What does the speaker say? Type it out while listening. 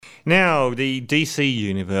Now, the DC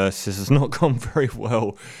universe has not gone very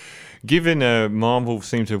well. Given Marvel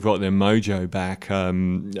seems to have got their mojo back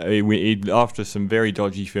after some very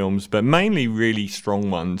dodgy films, but mainly really strong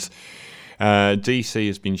ones. DC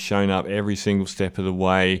has been shown up every single step of the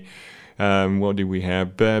way. What did we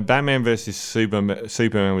have? Batman vs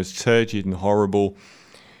Superman was turgid and horrible.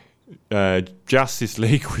 Justice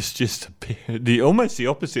League was just almost the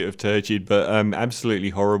opposite of turgid, but absolutely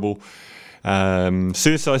horrible.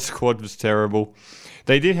 Suicide Squad was terrible.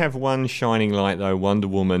 They did have one shining light though, Wonder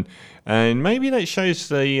Woman, and maybe that shows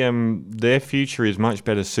their future is much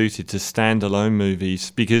better suited to standalone movies,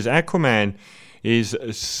 because Aquaman is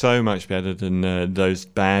so much better than those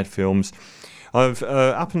bad films. I've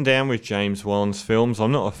up and down with James Wan's films.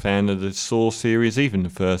 I'm not a fan of the Saw series, even the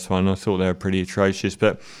first one. I thought they were pretty atrocious,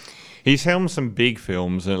 but he's helmed some big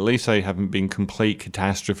films, and at least they haven't been complete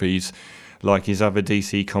catastrophes like his other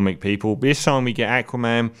DC comic people. This time we get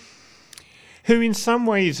Aquaman, who in some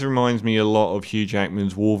ways reminds me a lot of Hugh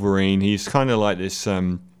Jackman's Wolverine. He's kind of like this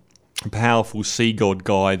powerful sea god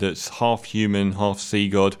guy that's half human, half sea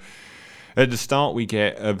god. At the start we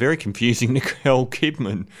get a very confusing Nicole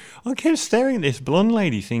Kidman. I kept staring at this blonde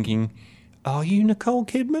lady thinking, are you Nicole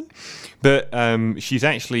Kidman? But she's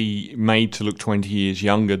actually made to look 20 years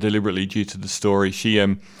younger deliberately due to the story.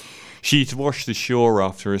 She's washed ashore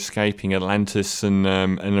after escaping Atlantis and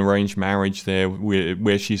an arranged marriage there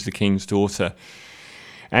where she's the king's daughter.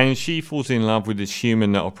 And she falls in love with this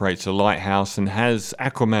human that operates a lighthouse and has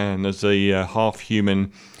Aquaman as a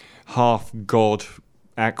half-human, half-god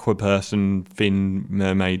aqua person, fin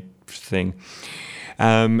mermaid thing.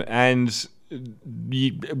 While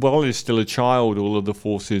he's still a child, all of the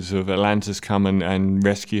forces of Atlantis come and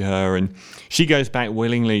rescue her, and she goes back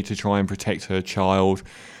willingly to try and protect her child,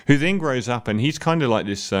 who then grows up, and he's kind of like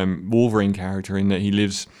this Wolverine character in that he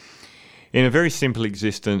lives in a very simple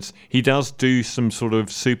existence. He does do some sort of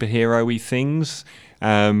superhero-y things,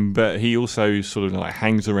 but he also sort of like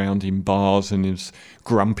hangs around in bars and is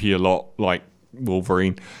grumpy a lot, like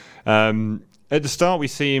Wolverine. At the start, we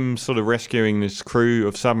see him sort of rescuing this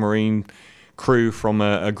submarine crew from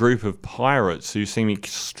a group of pirates who seem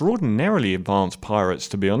extraordinarily advanced pirates,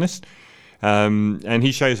 to be honest. And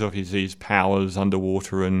he shows off his powers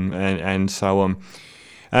underwater and so on.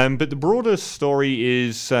 But the broader story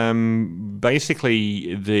is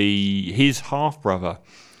basically his half-brother,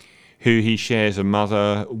 who he shares a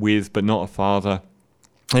mother with but not a father.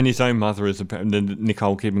 And his own mother, the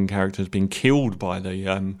Nicole Kidman character, has been killed by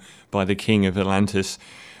the king of Atlantis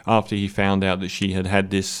after he found out that she had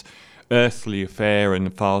this earthly affair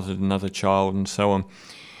and fathered another child and so on.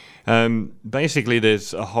 Basically,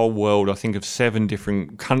 there's a whole world, I think, of 7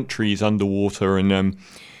 different countries underwater, and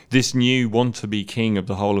this new want-to-be king of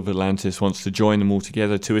the whole of Atlantis wants to join them all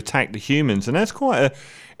together to attack the humans, and that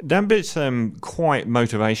bit's quite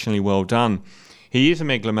motivationally well done. He is a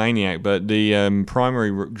megalomaniac, but the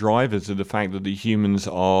primary drivers are the fact that the humans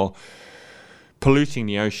are polluting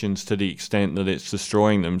the oceans to the extent that it's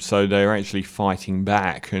destroying them, so they're actually fighting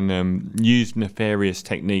back and use nefarious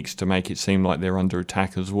techniques to make it seem like they're under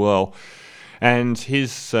attack as well. And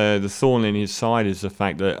the thorn in his side is the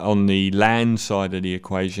fact that on the land side of the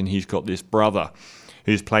equation, he's got this brother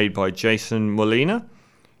who's played by Jason Molina.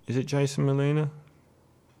 Is it Jason Molina?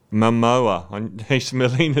 Momoa. Jason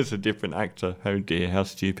Molina's a different actor. Oh dear, how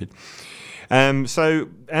stupid. So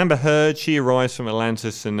Amber Heard, she arrives from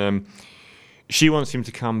Atlantis, and she wants him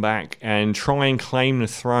to come back and try and claim the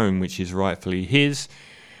throne, which is rightfully his,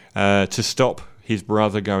 to stop his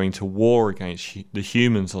brother going to war against the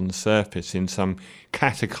humans on the surface in some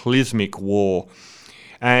cataclysmic war.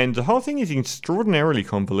 And the whole thing is extraordinarily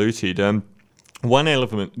convoluted. One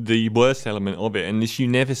element, the worst element of it, and this you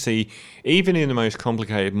never see, even in the most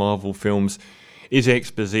complicated Marvel films, is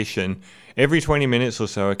exposition. Every 20 minutes or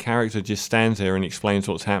so, a character just stands there and explains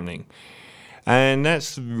what's happening. And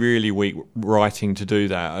that's really weak writing to do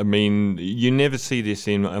that. I mean, you never see this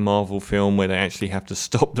in a Marvel film where they actually have to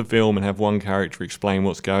stop the film and have one character explain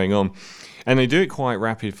what's going on. And they do it quite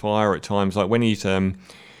rapid fire at times, like when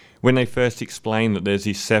when they first explain that there's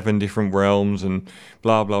these 7 different realms and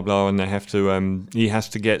blah, blah, blah, and they have to, he has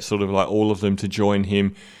to get sort of like all of them to join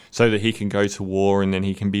him so that he can go to war and then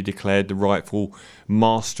he can be declared the rightful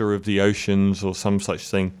master of the oceans or some such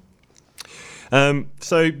thing.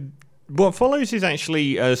 So what follows is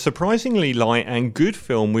actually a surprisingly light and good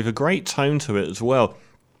film with a great tone to it as well.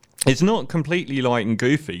 It's not completely light and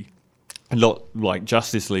goofy, a lot like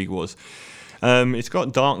Justice League was. It's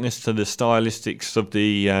got darkness to the stylistics of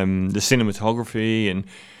the cinematography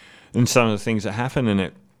and some of the things that happen in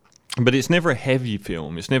it. But it's never a heavy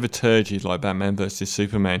film. It's never turgid like Batman vs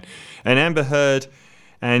Superman. And Amber Heard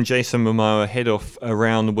and Jason Momoa head off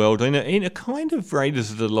around the world in a kind of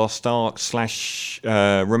Raiders of the Lost Ark /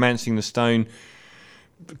 Romancing the Stone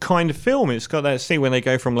kind of film. It's got that scene when they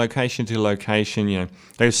go from location to location. You know,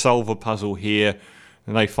 they solve a puzzle here,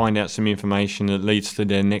 and they find out some information that leads to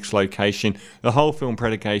their next location. The whole film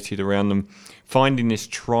predicated around them finding this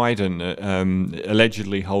trident that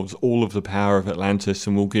allegedly holds all of the power of Atlantis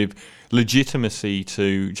and will give legitimacy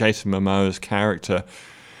to Jason Momoa's character,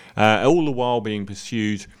 all the while being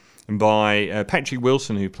pursued by Patrick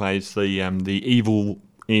Wilson, who plays the evil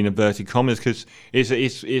in inverted commas, because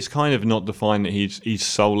it's kind of not defined that he's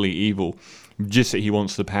solely evil, just that he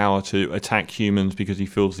wants the power to attack humans because he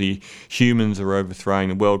feels the humans are overthrowing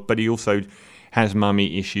the world. But he also has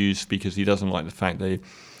mummy issues because he doesn't like the fact that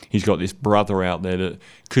he's got this brother out there that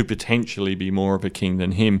could potentially be more of a king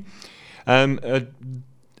than him.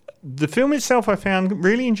 The film itself I found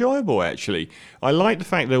really enjoyable, actually. I like the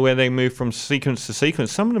fact that where they move from sequence to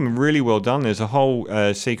sequence, some of them are really well done. There's a whole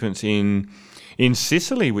sequence in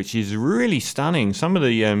Sicily, which is really stunning. Some of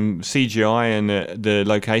the CGI and the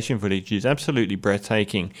location footage is absolutely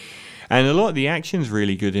breathtaking. And a lot of the action's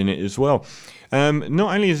really good in it as well. Not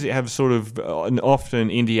only does it have sort of an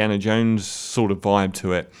often Indiana Jones sort of vibe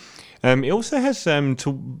to it, it also has,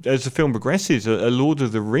 as the film progresses, a Lord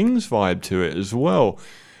of the Rings vibe to it as well.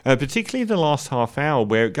 Particularly the last half hour,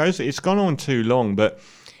 where it's gone on too long, but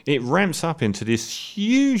it ramps up into this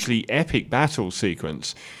hugely epic battle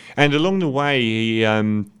sequence. And along the way, he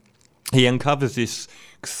uncovers this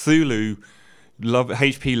Cthulhu,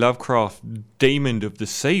 H.P. Lovecraft demon of the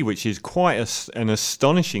sea, which is quite an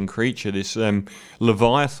astonishing creature, this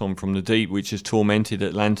Leviathan from the deep, which has tormented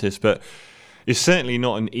Atlantis, but is certainly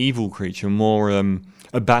not an evil creature, more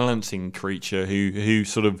a balancing creature who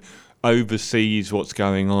sort of oversees what's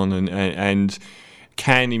going on and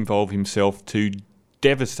can involve himself to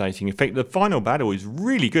devastating effect. The final battle is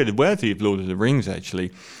really good, worthy of Lord of the Rings,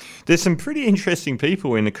 actually. There's some pretty interesting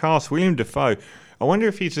people in the cast. William Dafoe, I wonder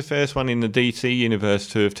if he's the first one in the DC universe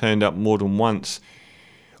to have turned up more than once.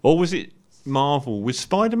 Or was it Marvel? Was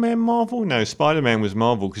Spider-Man Marvel? No, Spider-Man was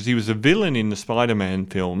Marvel, because he was a villain in the Spider-Man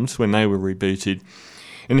films when they were rebooted.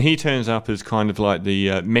 And he turns up as kind of like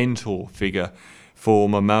the mentor figure for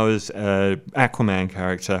Momoa's Aquaman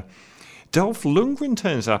character. Dolph Lundgren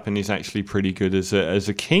turns up and is actually pretty good as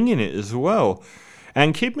a king in it as well.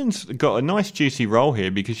 And Kidman's got a nice juicy role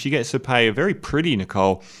here because she gets to play a very pretty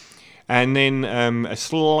Nicole, and then a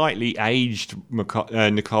slightly aged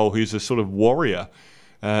Nicole who's a sort of warrior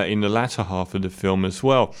in the latter half of the film as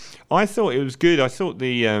well. I thought it was good. I thought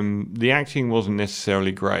the acting wasn't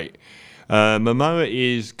necessarily great. Momoa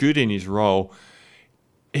is good in his role.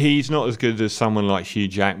 He's not as good as someone like Hugh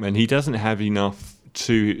Jackman. He doesn't have enough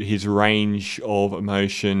to his range of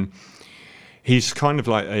emotion. He's kind of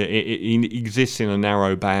like he exists in a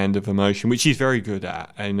narrow band of emotion, which he's very good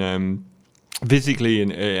at. And physically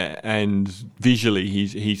and visually,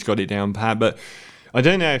 he's got it down pat. But I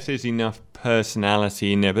don't know if there's enough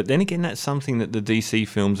personality in there. But then again, that's something that the DC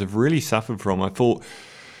films have really suffered from. I thought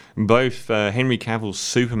both Henry Cavill's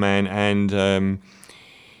Superman and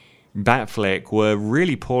Batfleck were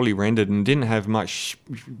really poorly rendered and didn't have much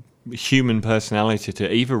human personality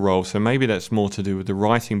to either role, so maybe that's more to do with the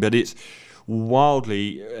writing, but it's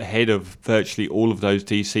wildly ahead of virtually all of those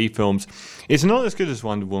DC films. It's not as good as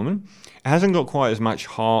Wonder Woman. It hasn't got quite as much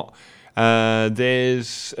heart.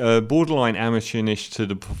 There's borderline amateurish to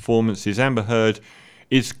the performances. Amber Heard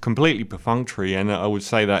is completely perfunctory, and I would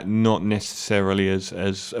say that not necessarily as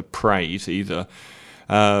a praise either.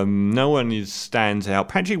 No one stands out.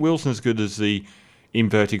 Patrick Wilson's good as the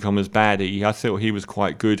inverted commas baddie. I thought he was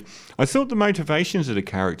quite good. I thought the motivations of the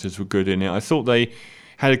characters were good in it. I thought they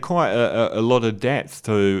had quite a lot of depth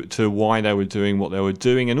to why they were doing what they were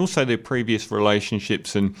doing, and also their previous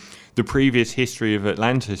relationships and the previous history of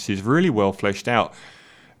Atlantis is really well fleshed out.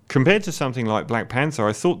 Compared to something like Black Panther,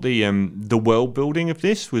 I thought the world building of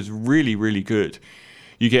this was really, really good.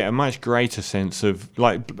 You get a much greater sense of,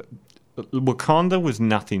 like, Wakanda was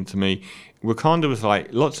nothing to me. Wakanda was like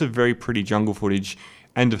lots of very pretty jungle footage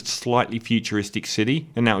and a slightly futuristic city,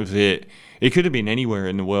 and that was it. It could have been anywhere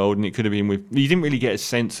in the world, and it could have been you didn't really get a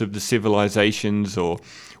sense of the civilizations or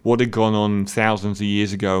what had gone on thousands of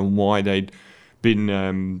years ago and why they'd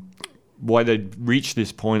reached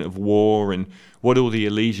this point of war and what all the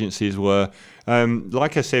allegiances were.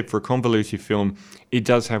 Like I said, for a convoluted film, it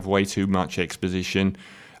does have way too much exposition,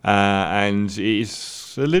 and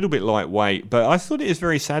it's a little bit lightweight, but I thought it was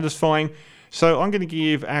very satisfying. So I'm going to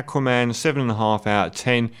give Aquaman 7.5 out of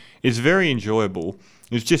 10. It's very enjoyable.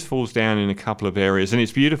 It just falls down in a couple of areas, and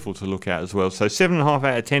it's beautiful to look at as well. So 7.5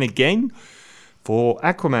 out of 10 again for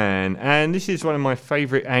Aquaman. And this is one of my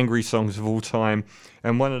favourite angry songs of all time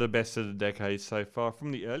and one of the best of the decade so far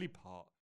from the early part.